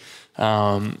free.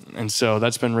 And so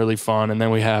that's been really fun. And then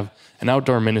we have an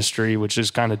outdoor ministry, which is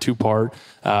kind of two-part.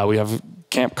 We have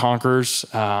Camp Conquerors,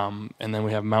 and then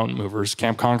we have Mountain Movers.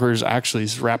 Camp Conquerors actually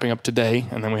is wrapping up today,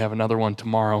 and then we have another one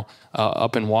tomorrow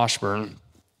up in Washburn.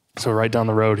 So right down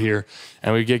the road here.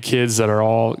 And we get kids that are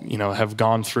all, have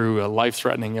gone through a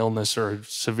life-threatening illness or a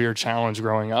severe challenge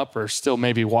growing up, or still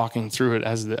maybe walking through it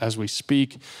as we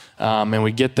speak. And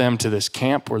we get them to this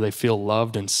camp where they feel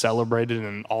loved and celebrated,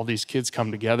 and all these kids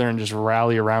come together and just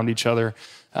rally around each other.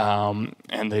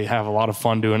 And they have a lot of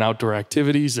fun doing outdoor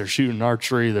activities. They're shooting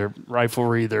archery, they're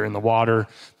riflery, they're in the water,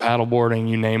 paddleboarding,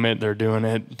 you name it, they're doing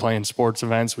it, playing sports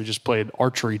events. We just played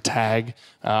archery tag.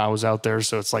 I was out there,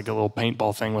 so it's like a little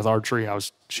paintball thing with archery. I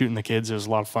was shooting the kids. It was a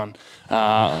lot of fun.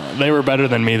 They were better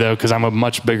than me, though, because I'm a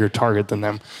much bigger target than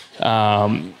them.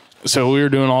 So we were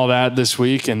doing all that this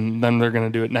week, and then they're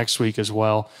going to do it next week as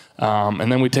well.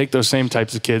 And then we take those same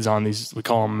types of kids on these, we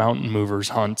call them mountain movers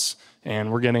hunts.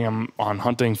 And we're getting them on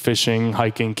hunting, fishing,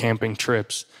 hiking, camping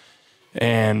trips.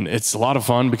 And it's a lot of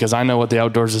fun because I know what the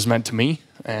outdoors has meant to me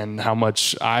and how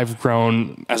much I've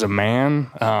grown as a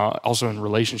man, also in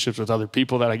relationships with other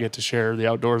people that I get to share the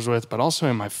outdoors with, but also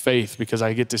in my faith, because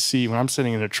I get to see when I'm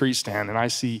sitting in a tree stand and I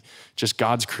see just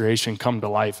God's creation come to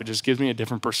life. It just gives me a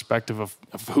different perspective of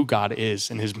who God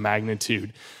is and his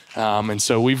magnitude. And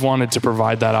so we've wanted to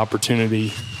provide that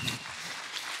opportunity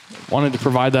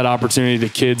to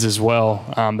kids as well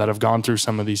that have gone through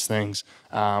some of these things.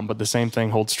 But the same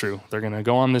thing holds true. They're going to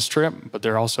go on this trip, but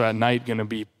they're also at night going to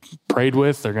be prayed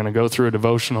with. They're going to go through a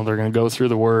devotional. They're going to go through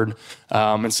the word.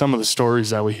 And some of the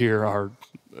stories that we hear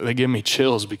they give me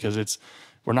chills because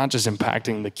we're not just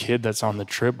impacting the kid that's on the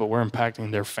trip, but we're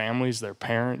impacting their families, their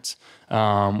parents.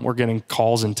 We're getting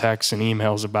calls and texts and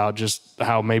emails about just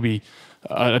how maybe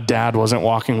a dad wasn't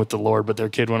walking with the Lord, but their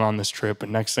kid went on this trip,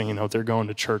 and next thing you know, they're going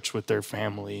to church with their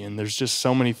family. And there's just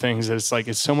so many things that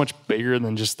it's so much bigger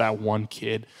than just that one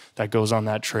kid that goes on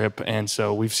that trip. And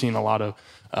so we've seen a lot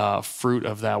of fruit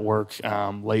of that work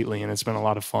lately, and it's been a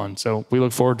lot of fun. So we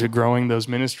look forward to growing those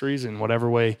ministries in whatever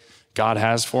way God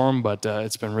has for them, but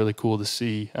it's been really cool to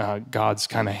see God's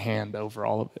kind of hand over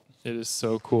all of it. It is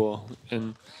so cool.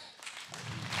 And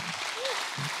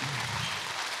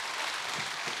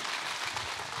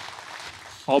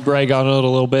I'll brag on it a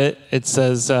little bit. It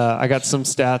says, I got some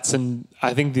stats, and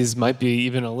I think these might be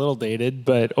even a little dated,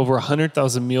 but over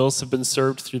 100,000 meals have been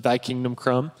served through Thy Kingdom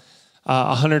Come.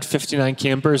 159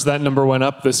 campers, that number went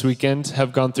up this weekend,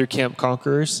 have gone through Camp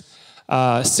Conquerors.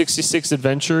 66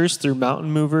 adventurers through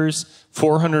Mountain Movers,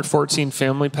 414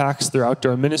 family packs through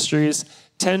Outdoor Ministries,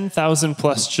 10,000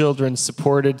 plus children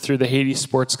supported through the Haiti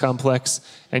Sports Complex,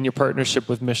 and your partnership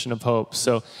with Mission of Hope.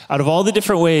 So out of all the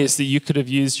different ways that you could have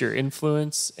used your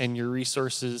influence and your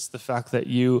resources, the fact that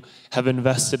you have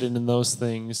invested in those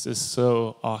things is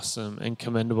so awesome and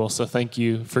commendable. So thank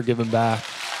you for giving back.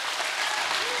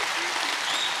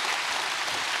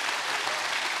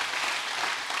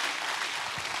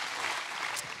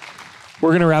 We're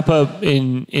going to wrap up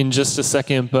in just a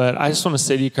second, but I just want to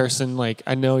say to you, Carson,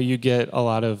 I know you get a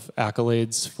lot of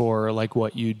accolades for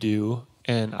what you do,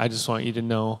 and I just want you to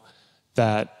know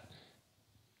that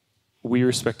we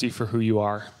respect you for who you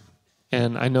are.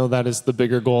 And I know that is the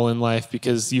bigger goal in life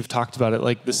because you've talked about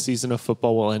it, this season of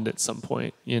football will end at some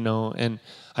point, and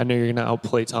I know you're going to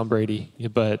outplay Tom Brady,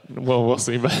 but, we'll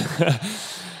see. But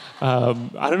I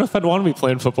don't know if I'd want to be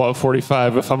playing football at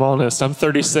 45, if I'm honest. I'm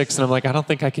 36, and I'm I don't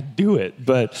think I could do it.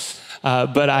 But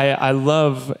I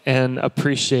love and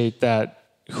appreciate that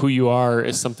who you are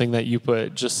is something that you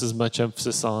put just as much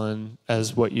emphasis on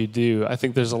as what you do. I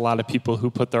think there's a lot of people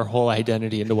who put their whole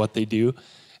identity into what they do,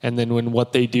 and then when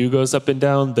what they do goes up and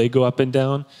down, they go up and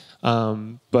down.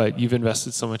 But you've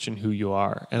invested so much in who you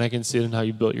are, and I can see it in how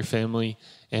you built your family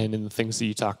and in the things that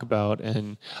you talk about.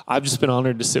 And I've just been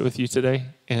honored to sit with you today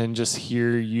and just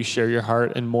hear you share your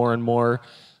heart. And more,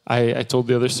 I told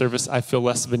the other service, I feel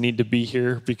less of a need to be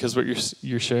here because what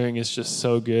you're sharing is just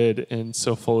so good and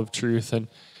so full of truth. And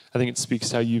I think it speaks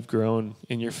to how you've grown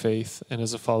in your faith and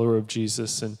as a follower of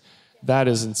Jesus. And that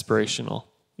is inspirational.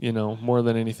 More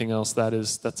than anything else,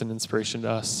 that's an inspiration to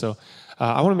us. So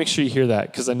I want to make sure you hear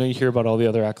that because I know you hear about all the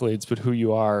other accolades, but who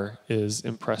you are is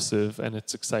impressive and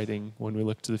it's exciting when we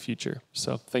look to the future.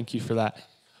 So thank you for that.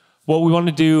 What we want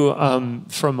to do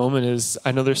for a moment is,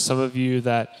 I know there's some of you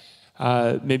that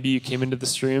Maybe you came into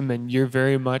this room and you're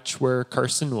very much where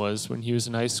Carson was when he was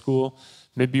in high school.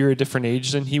 Maybe you're a different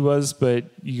age than he was, but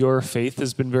your faith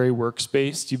has been very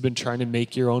works-based. You've been trying to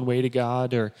make your own way to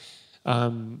God, or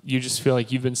you just feel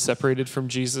like you've been separated from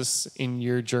Jesus in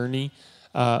your journey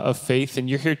of faith. And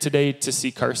you're here today to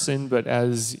see Carson, but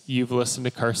as you've listened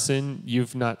to Carson,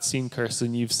 you've not seen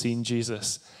Carson, you've seen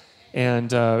Jesus.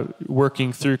 And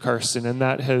working through Carson, and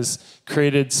that has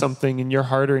created something in your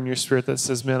heart or in your spirit that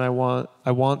says, man, I want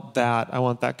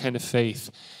that kind of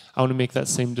faith. I want to make that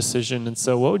same decision. And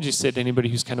so what would you say to anybody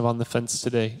who's kind of on the fence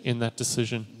today in that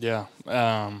decision? Yeah.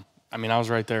 I was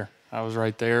right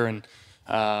there. And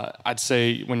I'd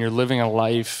say when you're living a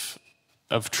life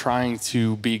of trying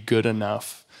to be good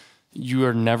enough, you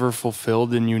are never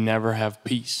fulfilled and you never have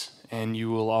peace. And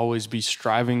you will always be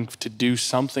striving to do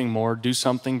something more, do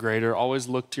something greater. Always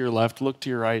look to your left, look to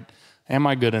your right. Am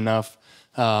I good enough?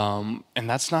 And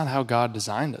that's not how God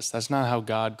designed us. That's not how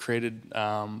God created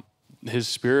his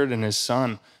spirit and his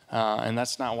son. And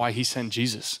that's not why he sent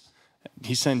Jesus.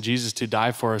 He sent Jesus to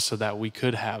die for us so that we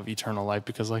could have eternal life.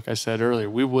 Because like I said earlier,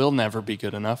 we will never be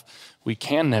good enough. We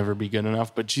can never be good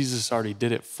enough, but Jesus already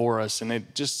did it for us. And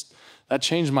that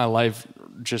changed my life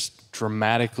just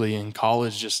dramatically in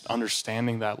college, just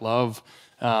understanding that love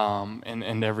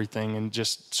and everything and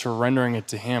just surrendering it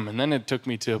to him. And then it took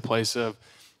me to a place of,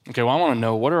 okay, well, I want to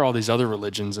know, what are all these other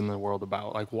religions in the world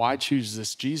about? Like, why choose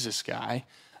this Jesus guy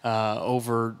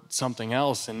over something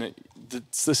else? And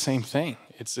it's the same thing.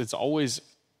 It's always,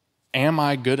 am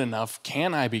I good enough?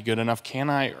 Can I be good enough? Can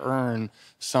I earn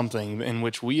something in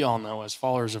which we all know as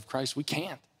followers of Christ, we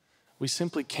can't. We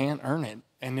simply can't earn it.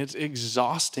 And it's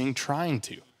exhausting trying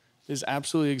to. It is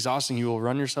absolutely exhausting. You will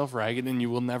run yourself ragged and you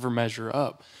will never measure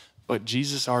up. But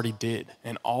Jesus already did.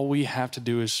 And all we have to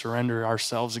do is surrender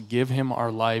ourselves and give him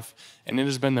our life. And it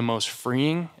has been the most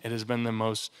freeing. It has been the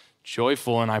most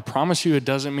joyful. And I promise you, it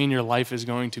doesn't mean your life is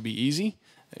going to be easy.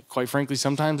 Quite frankly,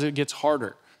 sometimes it gets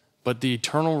harder. But the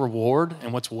eternal reward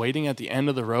and what's waiting at the end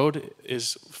of the road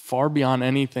is far beyond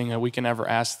anything that we can ever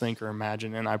ask, think, or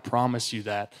imagine. And I promise you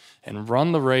that. And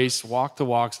run the race, walk the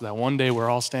walk, so that one day we're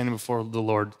all standing before the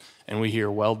Lord and we hear,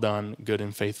 well done, good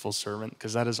and faithful servant,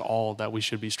 because that is all that we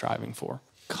should be striving for.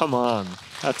 Come on.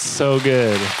 That's so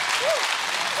good.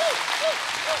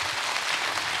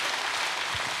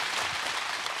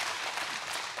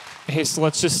 Hey, so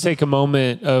let's just take a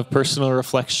moment of personal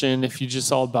reflection. If you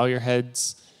just all bow your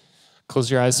heads, close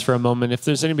your eyes for a moment. If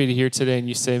there's anybody here today and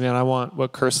you say, man, I want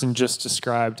what Carson just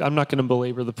described, I'm not going to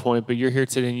belabor the point, but you're here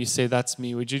today and you say, that's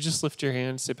me. Would you just lift your hand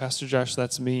and say, Pastor Josh,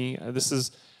 that's me. This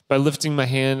is, by lifting my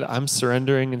hand, I'm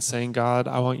surrendering and saying, God,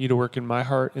 I want you to work in my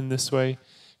heart in this way.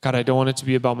 God, I don't want it to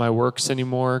be about my works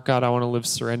anymore. God, I want to live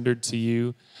surrendered to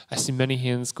you. I see many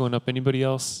hands going up. Anybody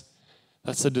else?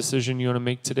 That's a decision you want to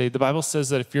make today. The Bible says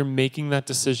that if you're making that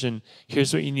decision,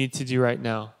 here's what you need to do right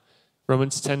now.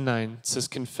 Romans 10:9 says,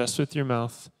 confess with your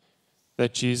mouth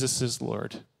that Jesus is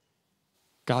Lord.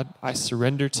 God, I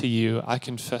surrender to you. I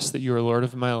confess that you are Lord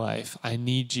of my life. I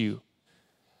need you.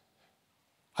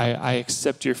 I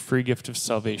accept your free gift of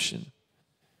salvation.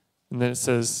 And then it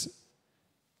says,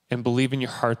 and believe in your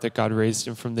heart that God raised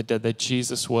him from the dead, that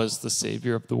Jesus was the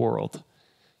Savior of the world.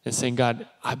 And saying, God,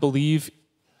 I believe.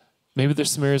 Maybe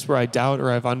there's some areas where I doubt or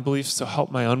I have unbelief, so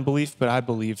help my unbelief, but I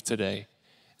believe today.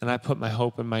 And I put my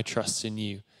hope and my trust in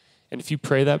you. And if you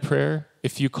pray that prayer,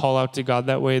 if you call out to God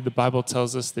that way, the Bible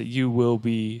tells us that you will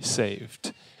be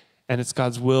saved. And it's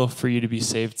God's will for you to be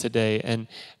saved today. And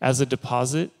as a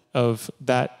deposit of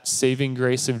that saving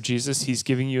grace of Jesus, he's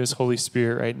giving you his Holy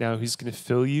Spirit right now, who's going to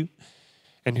fill you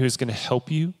and who's going to help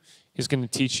you. He's going to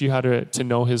teach you how to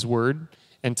know his word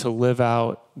and to live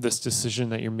out this decision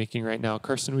that you're making right now.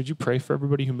 Carson, would you pray for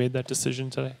everybody who made that decision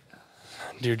today?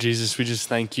 Dear Jesus, we just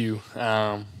thank you.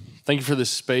 Thank you for this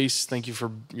space. Thank you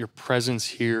for your presence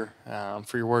here.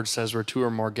 For your word says where two or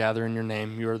more gather in your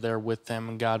name, you are there with them.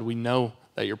 And God, we know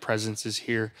that your presence is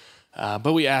here.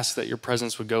 But we ask that your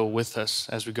presence would go with us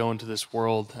as we go into this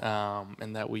world,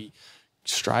 and that we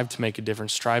strive to make a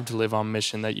difference, strive to live on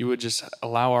mission, that you would just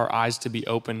allow our eyes to be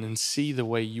open and see the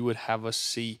way you would have us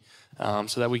see,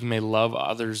 so that we may love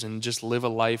others and just live a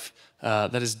life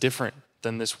that is different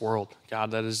than this world.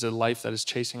 God, that is a life that is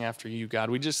chasing after you.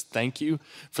 God, we just thank you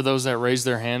for those that raised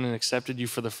their hand and accepted you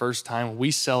for the first time.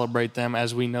 We celebrate them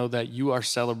as we know that you are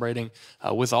celebrating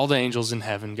with all the angels in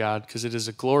heaven, God, because it is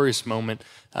a glorious moment.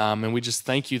 And we just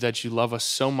thank you that you love us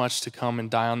so much to come and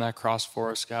die on that cross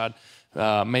for us, God.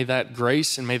 May that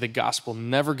grace and may the gospel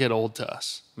never get old to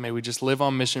us. May we just live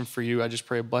on mission for you. I just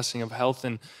pray a blessing of health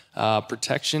and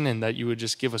protection, and that you would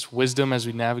just give us wisdom as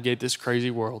we navigate this crazy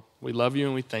world. We love you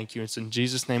and we thank you. It's in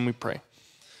Jesus' name we pray.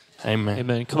 Amen.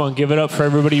 Amen. Come on, give it up for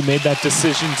everybody who made that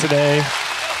decision today.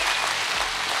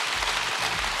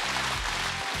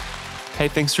 Hey,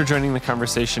 thanks for joining the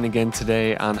conversation again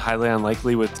today on Highly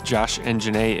Unlikely with Josh and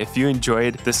Jenaye. If you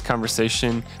enjoyed this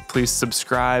conversation, please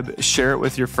subscribe, share it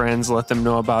with your friends, let them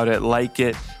know about it, like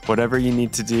it, whatever you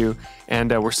need to do.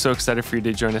 And we're so excited for you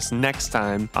to join us next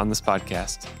time on this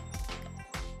podcast.